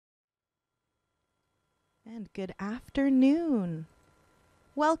And good afternoon.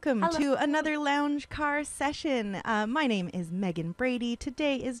 Welcome Hello. to another Lounge Car session. My name is Megan Brady.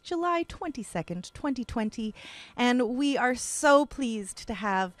 Today is July 22nd, 2020, and we are so pleased to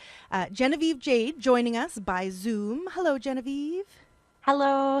have Genevieve Jaide joining us by Zoom. Hello, Genevieve.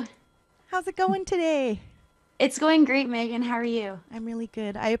 Hello. How's it going today? It's going great, Megan. How are you? I'm really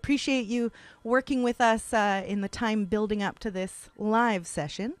good. I appreciate you working with us in the time building up to this live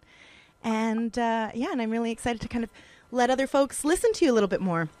session. And and I'm really excited to kind of let other folks listen to you a little bit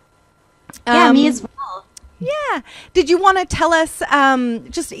more. Yeah, me Um, as well. yeah. Did you want to tell us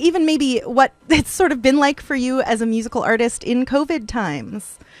just even maybe what it's sort of been like for you as a musical artist in COVID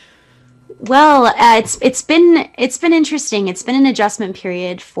times? Well, it's been interesting. It's been an adjustment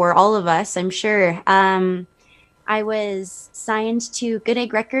period for all of us, I'm sure. I was signed to Good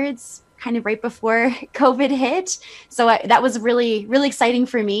Egg Records kind of right before COVID hit, so that was really exciting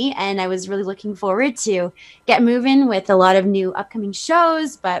for me, and I was really looking forward to get moving with a lot of new upcoming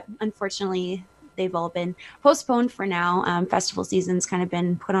shows. But unfortunately, they've all been postponed for now. Festival season's kind of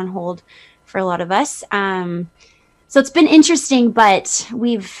been put on hold for a lot of us. So it's been interesting, but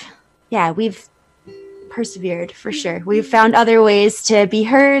we've persevered for sure. We've found other ways to be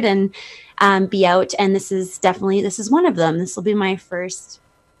heard and be out, and this is one of them. This will be my first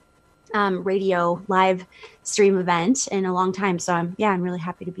radio live stream event in a long time. So I'm really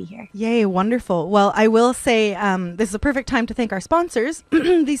happy to be here. Yay, wonderful. Well, I will say this is a perfect time to thank our sponsors.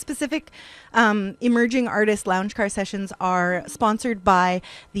 These specific emerging artist lounge car sessions are sponsored by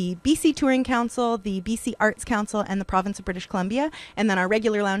the BC Touring Council, the BC Arts Council, and the Province of British Columbia. And then our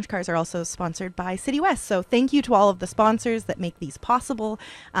regular lounge cars are also sponsored by City West. So thank you to all of the sponsors that make these possible,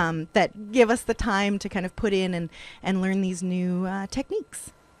 that give us the time to kind of put in and learn these new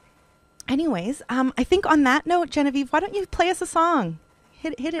techniques. Anyways, I think on that note, Genevieve, why don't you play us a song?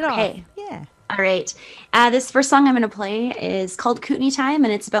 Hit it off. Okay. Yeah. All right. This first song I'm going to play is called Kootenai Time,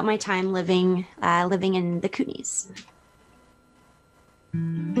 and it's about my time living in the Kootenays.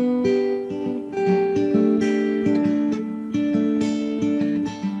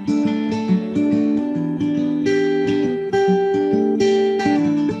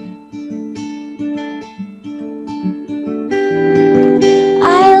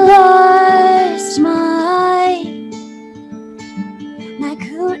 I lost my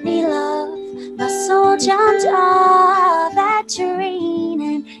Kootenai love. My soul jumped off that terrain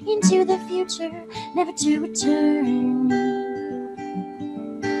and into the future, never to return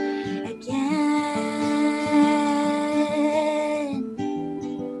again.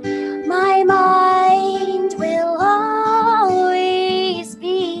 My mind will always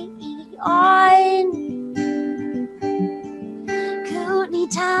be on Kootenai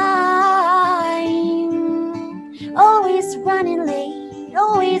time. Always running late,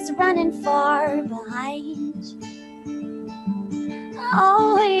 always running far behind.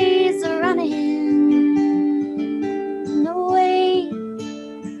 Always running away.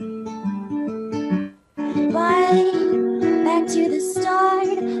 But back to the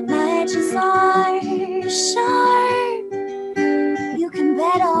start, my edges are sharp. You can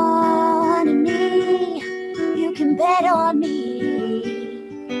bet on me, you can bet on me.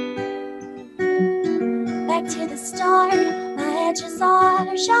 Back to the start, my edges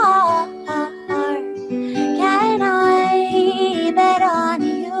are sharp. Can I bet on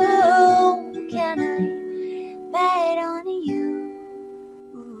you? Can I bet on you?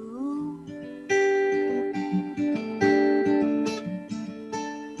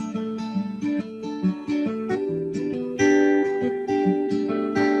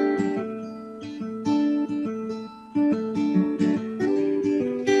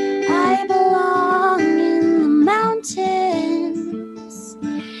 I belong in the mountains.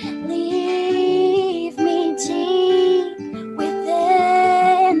 Leave me deep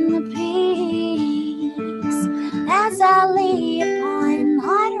within the peaks. As I lay upon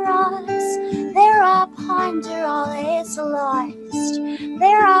hot rocks, there I ponder all is lost.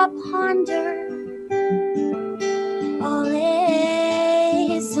 There I ponder all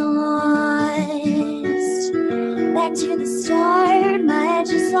is lost. Back to the start, my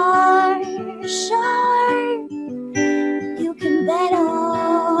edges are sharp. You can bet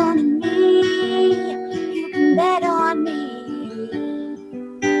on me, you can bet on me.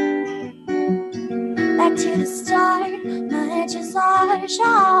 Back to the start, my edges are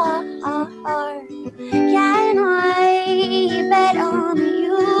sharp. Can I bet on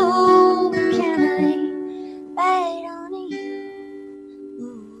you? Can I bet on you?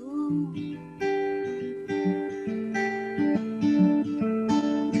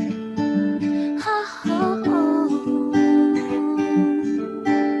 Ha ha.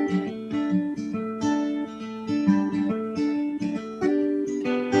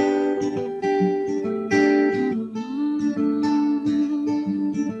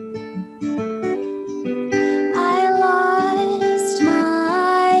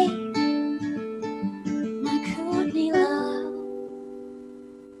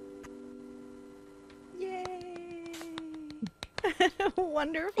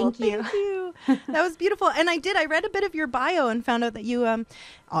 Wonderful. Thank you. Thank you. That was beautiful. And I read a bit of your bio and found out that you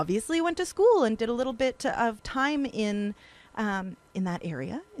obviously went to school and did a little bit of time in that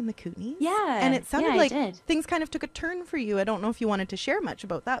area, in the Kootenays. Yeah. And it sounded like I did. things kind of took a turn for you. I don't know if you wanted to share much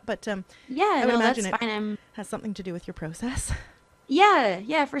about that, but yeah, I would imagine that's it fine. has something to do with your process.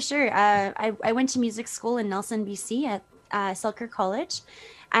 Yeah, for sure. I went to music school in Nelson, BC at Selkirk College.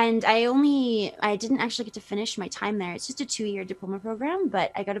 And I didn't actually get to finish my time there. It's just a 2-year diploma program,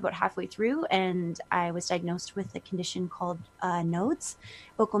 but I got about halfway through and I was diagnosed with a condition called nodes,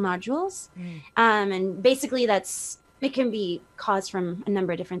 vocal nodules. And basically it can be caused from a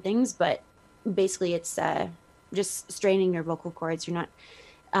number of different things, but basically it's just straining your vocal cords. You're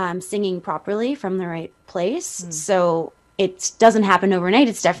not singing properly from the right place. So it doesn't happen overnight.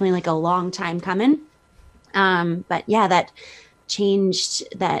 It's definitely like a long time coming. But yeah, that changed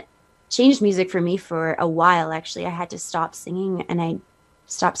music for me for a while. Actually, I had to stop singing, and I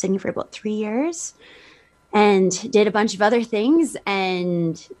stopped singing for about 3 years and did a bunch of other things.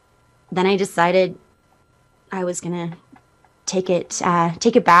 And then I decided I was going to take it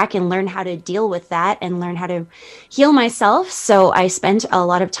back and learn how to deal with that and learn how to heal myself. So I spent a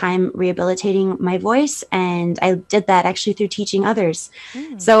lot of time rehabilitating my voice, and I did that actually through teaching others.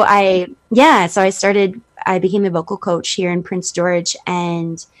 So I became a vocal coach here in Prince George,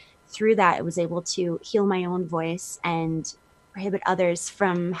 and through that I was able to heal my own voice and prohibit others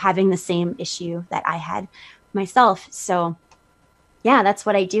from having the same issue that I had myself. So yeah, that's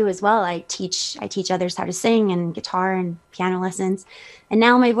what I do as well. I teach others how to sing and guitar and piano lessons. And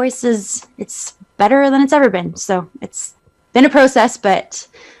now my voice it's better than it's ever been. So it's been a process, but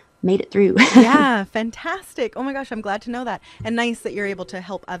made it through. Yeah, fantastic. Oh my gosh, I'm glad to know that. And nice that you're able to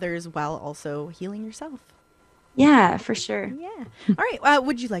help others while also healing yourself. Yeah, for sure. Yeah. All right.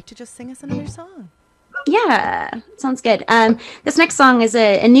 Would you like to just sing us another song? Yeah, sounds good. This next song is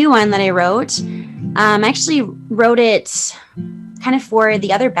a new one that I wrote. I actually wrote it kind of for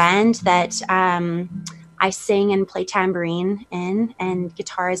the other band that I sing and play tambourine in and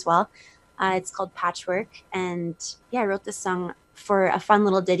guitar as well. It's called Patchwork. And yeah, I wrote this song for a fun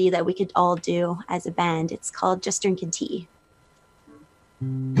little ditty that we could all do as a band. It's called Just Drinking Tea.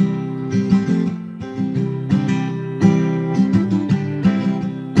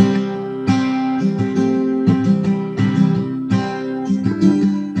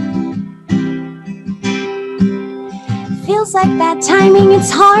 Feels like bad timing,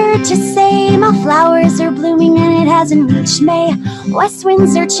 it's hard to say. My flowers are blooming and it hasn't reached May. West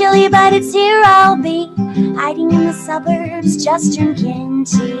winds are chilly, but it's here I'll be, hiding in the suburbs, just drinking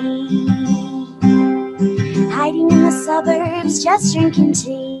tea. Hiding in the suburbs, just drinking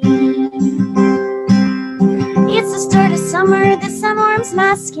tea. It's the start of summer, the sun warms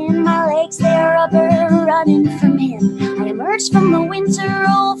my skin. My legs, they are rubber, running from him. I emerged from the winter,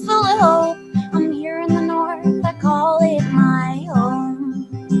 all full of hope. I'm here in the north, I call it my home.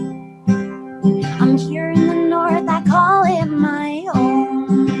 I'm here in the north, I call it my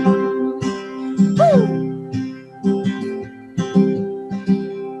home. Woo!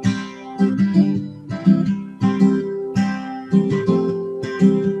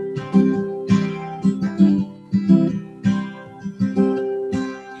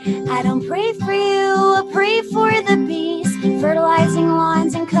 I don't pray for you, I pray for the bees, fertilizing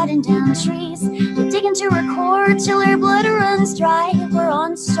lawns and cutting down trees. We dig into her core till her blood runs dry. We're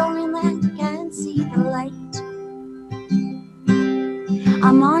on stolen land, can't see the light.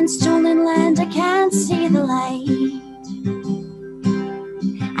 I'm on stolen land, I can't see the light.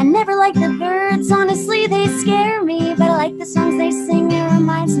 I never like the birds, honestly they scare me, but I like the songs they sing, it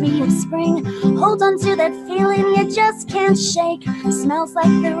reminds me of spring. Hold on to that feeling you just can't shake. It smells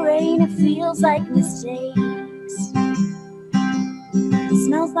like the rain, it feels like mistakes. It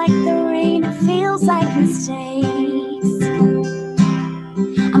smells like the rain, it feels like mistakes.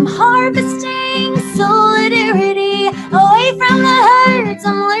 I'm harvesting solidarity, away from the hurts,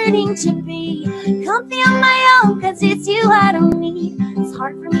 I'm learning to be comfy on my own, cause it's you I don't need. It's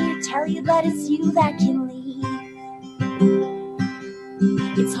hard for me to tell you, but it's you that can lead.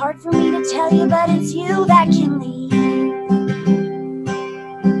 It's hard for me to tell you, but it's you that can lead.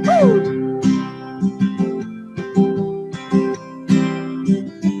 Woo!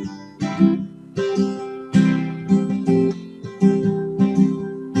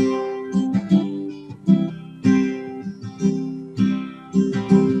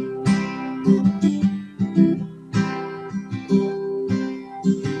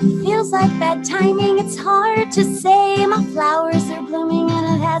 Feels like bad timing, it's hard to say. My flowers are blooming and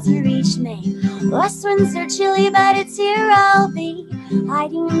it hasn't reached May. West winds are chilly, but it's here I'll be,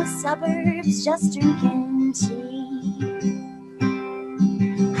 hiding in the suburbs, just drinking tea.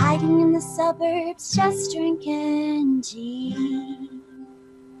 sitting in the suburbs just drinking tea.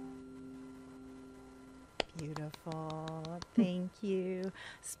 Beautiful. Thank you.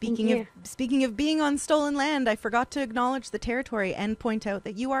 Speaking of being on stolen land, I forgot to acknowledge the territory and point out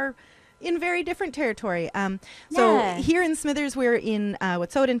that you are in very different territory. So here in Smithers, we're in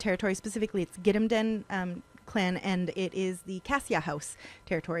Wet'suwet'en territory. Specifically, it's Gidimt'en clan, and it is the Cassia House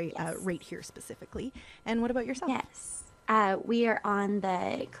territory right here specifically. And what about yourself? Yes. We are on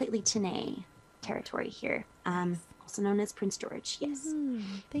the Clately Tene territory here, also known as Prince George. Yes.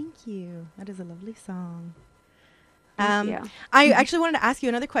 Thank you. That is a lovely song. Thank you. I actually wanted to ask you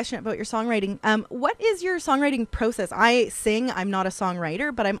another question about your songwriting. What is your songwriting process? I sing. I'm not a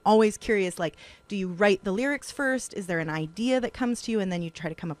songwriter, but I'm always curious, like, do you write the lyrics first? Is there an idea that comes to you and then you try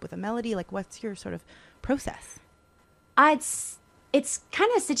to come up with a melody? Like, what's your sort of process? It's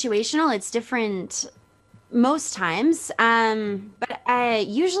kind of situational. It's different most times. But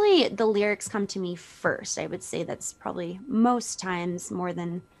usually the lyrics come to me first. I would say that's probably most times more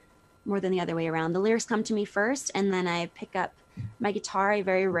than the other way around. The lyrics come to me first, and then I pick up my guitar. I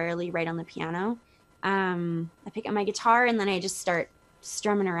very rarely write on the piano. I pick up my guitar, and then I just start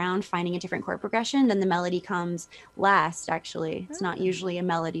strumming around, finding a different chord progression. Then the melody comes last, actually. It's not usually a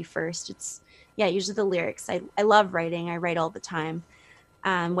melody first. It's, usually the lyrics. I love writing. I write all the time,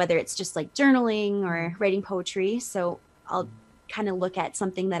 whether it's just like journaling or writing poetry. So I'll kind of look at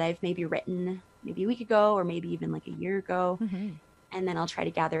something that I've maybe written maybe a week ago or maybe even like a year ago. And then I'll try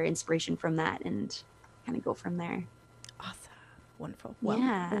to gather inspiration from that and kind of go from there. Awesome. Wonderful. Well,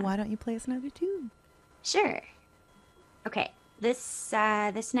 why don't you play us another tune? Sure. Okay. This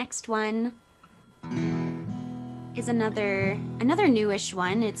next one is another newish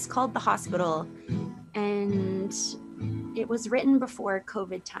one. It's called The Hospital. And it was written before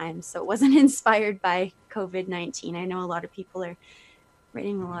COVID time, so it wasn't inspired by COVID-19. I know a lot of people are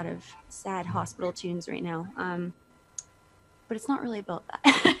writing a lot of sad hospital tunes right now. But it's not really about that.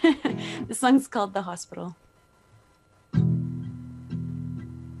 The song's called The Hospital.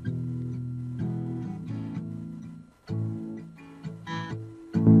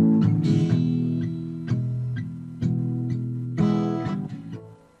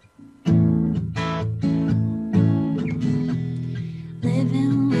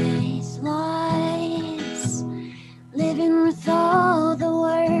 Living with lies, living with all the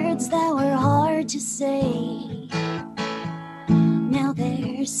words that were hard to say.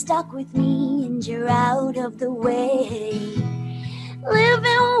 They're stuck with me and you're out of the way.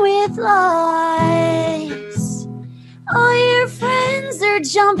 Living with lies. All your friends are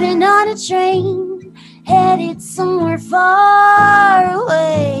jumping on a train, headed somewhere far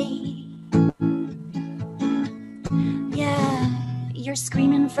away. Yeah, you're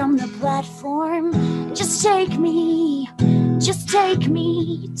screaming from the platform, just take me to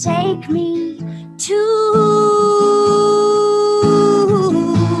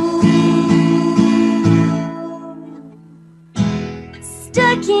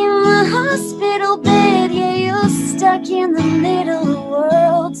stuck in the hospital bed, yeah, you're stuck in the middle,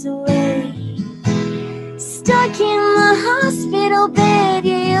 worlds away. Stuck in the hospital bed,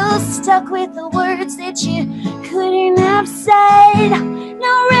 yeah, you're stuck with the words that you couldn't have said.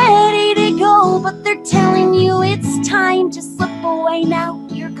 Not ready to go, but they're telling you it's time to slip away now.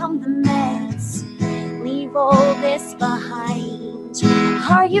 Here come the meds, leave all this behind.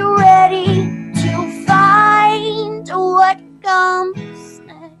 Are you ready to find what comes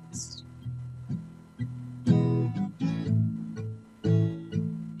next?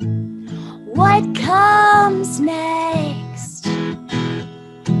 What comes next?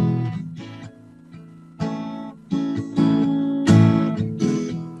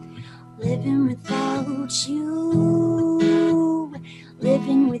 Living without you,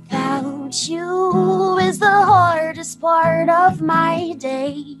 living without you is the hardest part of my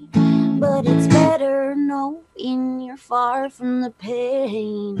day. But it's better knowing you're far from the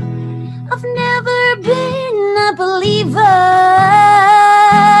pain. I've never been a believer,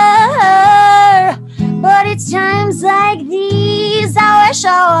 but it's times like these I wish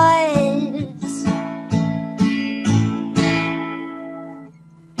I was.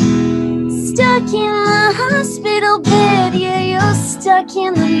 Stuck in the hospital bed, yeah, you're stuck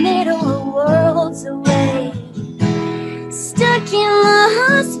in the middle, worlds away. Stuck in the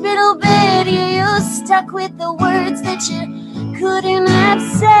hospital bed, yeah, you're stuck with the words that you couldn't have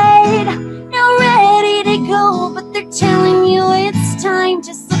said. Now ready to go, but they're telling you it's time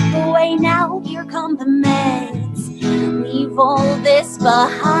to slip away now. Here come the meds, leave all this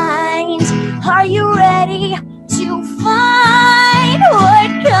behind. Are you ready to find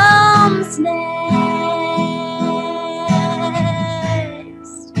what comes next?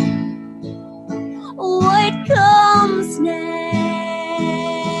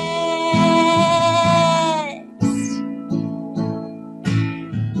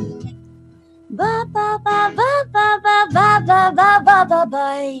 ba ba ba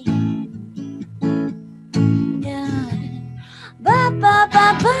bye. Yeah. Ba ba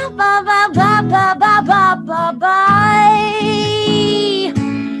ba ba ba ba ba ba ba ba ba bye.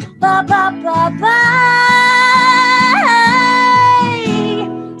 Ba ba ba bye.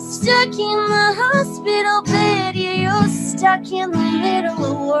 Stuck in the hospital bed, yeah, you're stuck in the middle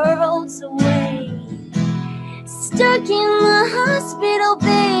of worlds away. Stuck in the hospital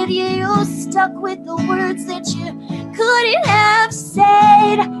bed, yeah, you're stuck with the words that you couldn't have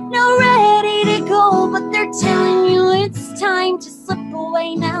said. Not ready to go, but they're telling you it's time to slip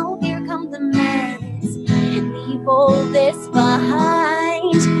away now. Here come the meds. Leave all this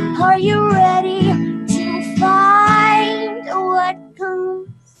behind. Are you ready to find what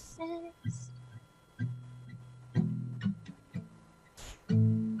comes next?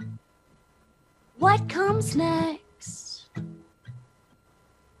 What comes next?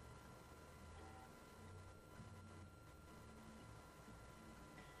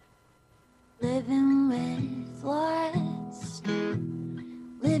 Living with lost,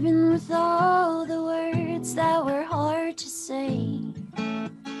 living with all the words that were hard to say.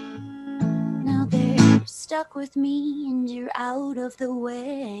 Now they're stuck with me and you're out of the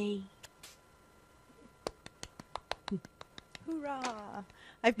way. Hoorah!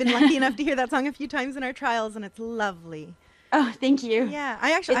 I've been lucky enough to hear that song a few times in our trials, and it's lovely. Oh, thank you. Yeah,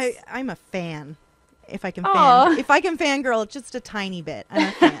 I'm a fan. If I can fangirl just a tiny bit, I'm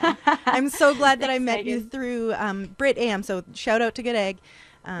a fan. I'm so glad that I met you through Brit AM. So shout out to Good Egg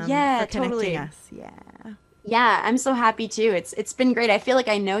for connecting us. Yeah, I'm so happy too. It's been great. I feel like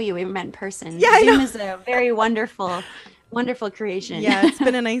I know you. We met in person. Yeah, Zoom is a very wonderful creation. Yeah, it's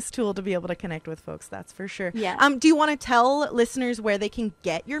been a nice tool to be able to connect with folks. That's for sure. Yeah. Do you want to tell listeners where they can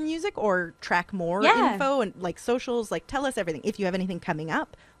get your music or track more info and like socials? Like, tell us everything. If you have anything coming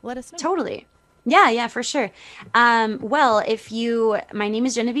up, let us know. Totally. Yeah, for sure. Well, my name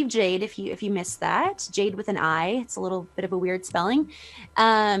is Genevieve Jaide. If you missed that, Jade with an I. It's a little bit of a weird spelling.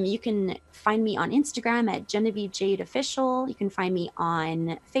 You can find me on Instagram at Genevieve Jaide Official. You can find me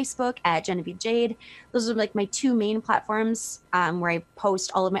on Facebook at Genevieve Jaide. Those are like my two main platforms where I post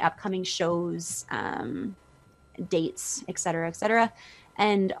all of my upcoming shows, dates, etc., etc.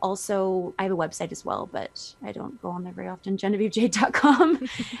 And also, I have a website as well, but I don't go on there very often, GenevieveJaide.com.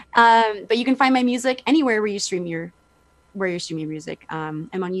 But you can find my music anywhere where you stream your music. I'm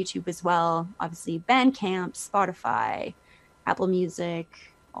on YouTube as well, obviously Bandcamp, Spotify, Apple Music,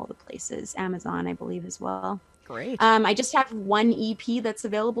 all the places, Amazon, I believe as well. Great. I just have one EP that's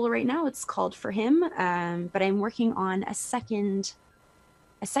available right now. It's called For Him, but I'm working on a second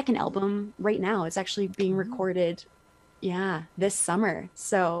album right now. It's actually being recorded. Yeah, this summer.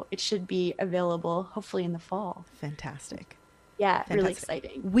 So it should be available hopefully in the fall. Fantastic. Yeah, really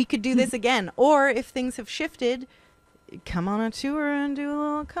exciting. We could do this again. Or if things have shifted, come on a tour and do a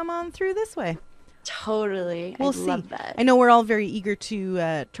little come on through this way. Totally. We'll see. Love that. I know we're all very eager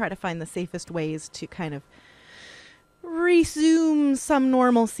to try to find the safest ways to kind of resume some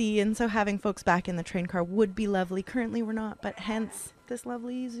normalcy. And so having folks back in the train car would be lovely. Currently we're not, but hence this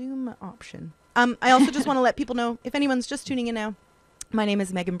lovely Zoom option. I also just want to let people know, if anyone's just tuning in now, my name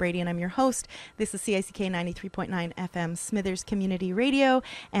is Megan Brady and I'm your host. This is CICK 93.9 FM Smithers Community Radio,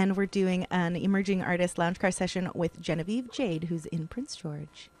 and we're doing an emerging artist lounge car session with Genevieve Jaide, who's in Prince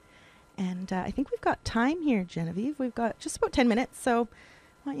George. And I think we've got time here, Genevieve. We've got just about 10 minutes, so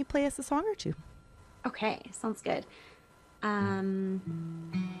why don't you play us a song or two? Okay, sounds good.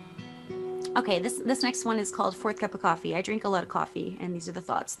 Okay, this next one is called Fourth Cup of Coffee. I drink a lot of coffee, and these are the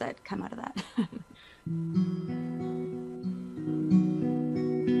thoughts that come out of that.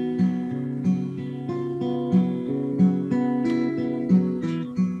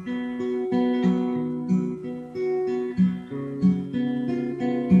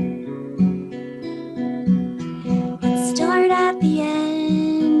 Let's start at the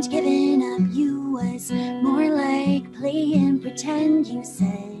end. Giving up you was more like playing pretend. You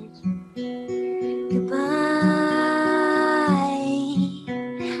said goodbye.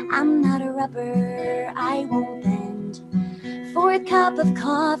 I'm not a rubber, I won't bend. Fourth cup of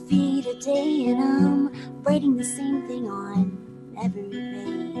coffee today, and I'm writing the same thing on every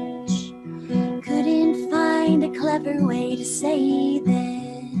page. Couldn't find a clever way to say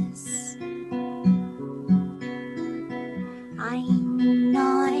this. I'm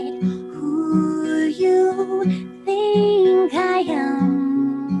not who you think I am.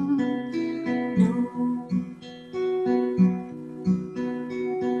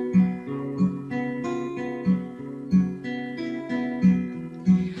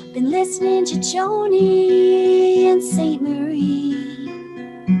 Listening to Joni and St. Marie,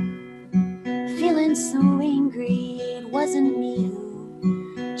 feeling so angry, it wasn't me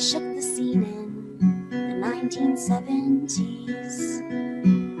who shook the scene in the 1970s.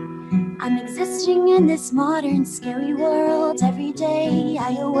 I'm existing in this modern scary world. Every day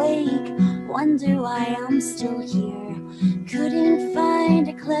I awake, wonder why I'm still here. Couldn't find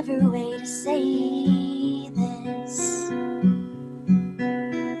a clever way to say this.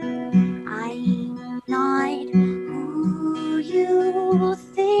 I'm not who you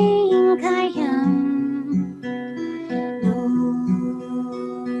think I am. No.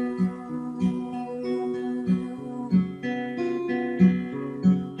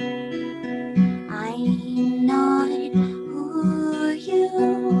 I'm not who you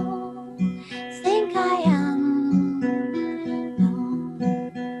think I am. No.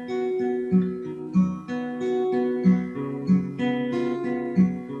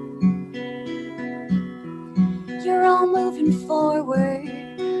 You're all moving forward.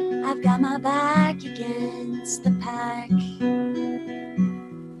 I've got my back against the pack.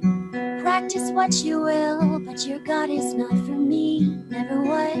 Practice what you will, but your God is not for me. Never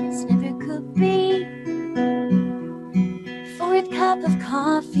was, never could be. Fourth cup of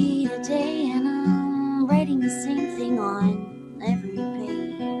coffee today, and I'm writing the same thing on every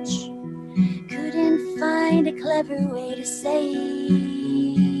page. Couldn't find a clever way to say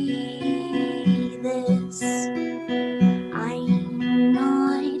this. I'm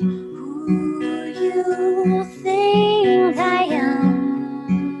not who you think I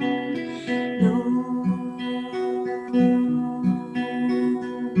am. No.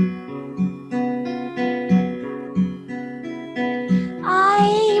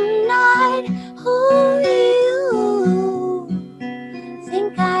 I'm not who you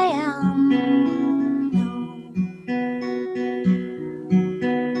think I am. No.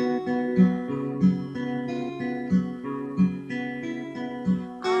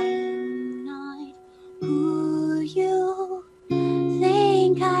 I'm not who you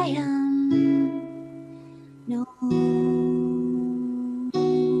think I am. No.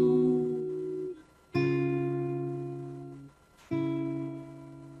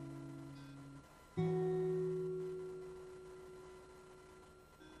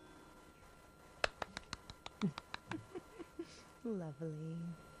 Lovely.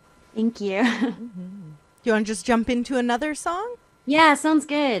 Thank you. Do you want to just jump into another song? Yeah, sounds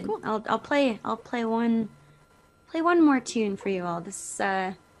good. Cool. I'll play one more tune for you all. This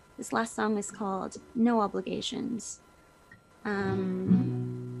last song is called No Obligations. Yeah,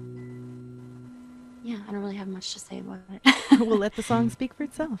 I don't really have much to say about it. We'll let the song speak for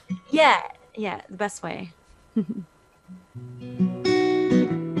itself. Yeah, the best way.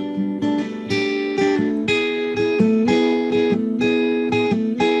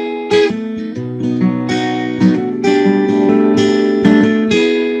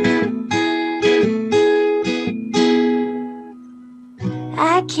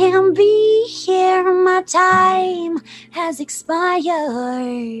 I can't be here, my time has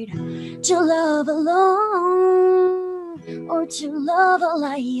expired. To love alone or to love a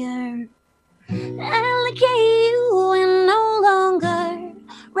liar. Allocate you and no longer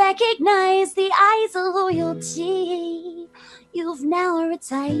recognize the eyes of loyalty. You've now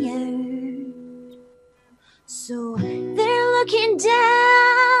retired. So they're looking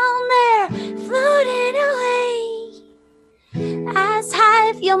down, they're floating away. As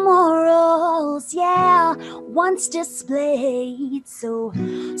have your morals, yeah, once displayed. So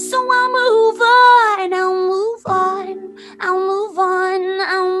I'll move on, I'll move on, I'll move on,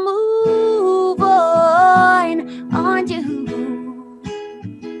 I'll move on to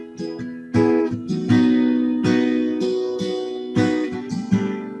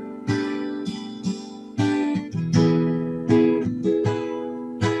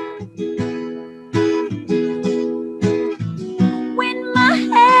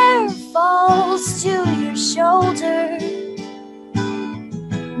falls to your shoulder,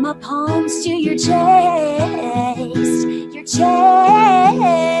 my palms to your chest,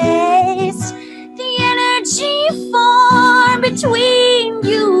 the energy formed between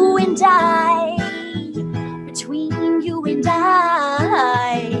you and I,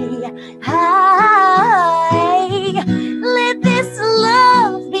 let this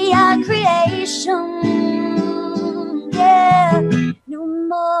love be our creation, yeah, no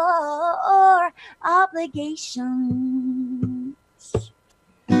more obligations.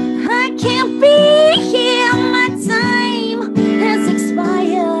 I can't be here, my time has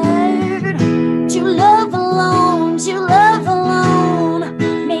expired. To love alone,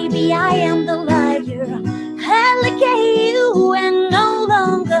 maybe I am the liar. Allocate you and no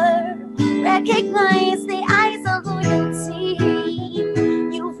longer recognize the eyes of loyalty.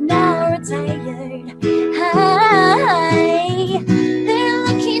 You've now retired.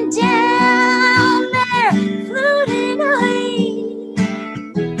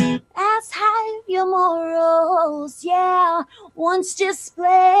 once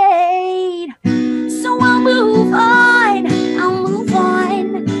displayed. So I'll move on, I'll move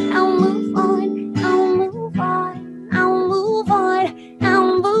on, I'll move on, I'll move on, I'll move on,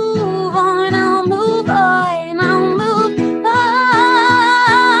 I'll move on, I'll move on, I'll move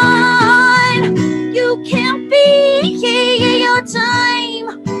on. You can't be here, your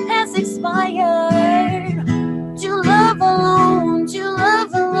time has expired. To love alone,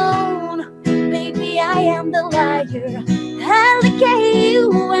 maybe I am the liar. I look at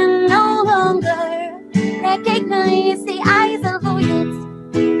you and no longer recognize the eyes of who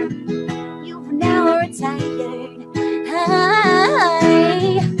you've now retired.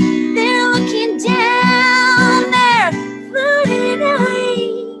 They're looking down their floating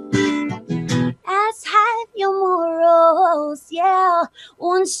eye, as have your morals, yeah,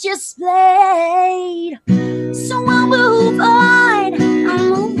 once displayed. So I'll move on, I'll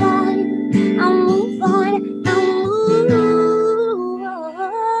move on, I'll move on, I'll move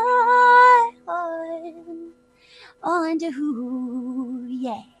on to who,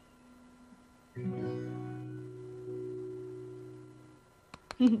 yeah.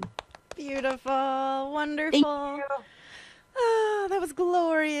 Beautiful, wonderful. Thank you. Oh, that was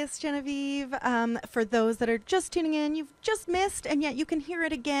glorious, Genevieve. For those that are just tuning in, you've just missed, and yet you can hear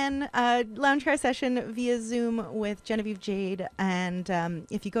it again. Lounge Car Session via Zoom with Genevieve Jaide. And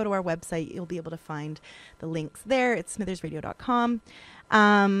if you go to our website, you'll be able to find the links there. It's smithersradio.com.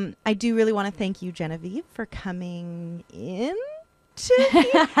 I do really want to thank you, Genevieve, for coming in.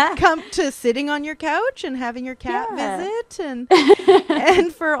 Come to sitting on your couch and having your cat visit,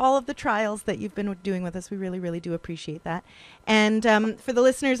 and for all of the trials that you've been doing with us. We really, really do appreciate that. And for the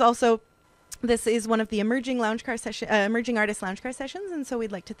listeners also, this is one of the emerging emerging artist lounge car sessions, and so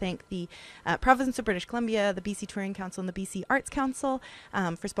we'd like to thank the province of British Columbia, the BC Touring Council, and the BC Arts Council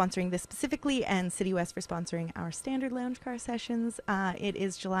for sponsoring this specifically, and City West for sponsoring our standard lounge car sessions. It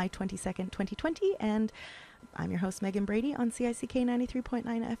is July 22nd, 2020, and I'm your host, Megan Brady, on CICK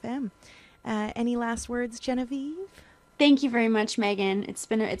 93.9 FM. Any last words, Genevieve? Thank you very much, Megan. It's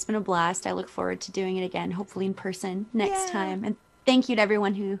been a blast. I look forward to doing it again, hopefully in person next time. And thank you to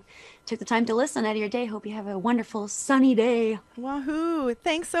everyone who took the time to listen out of your day. Hope you have a wonderful sunny day. Wahoo!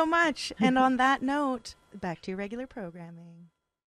 Thanks so much. And on that note, back to your regular programming.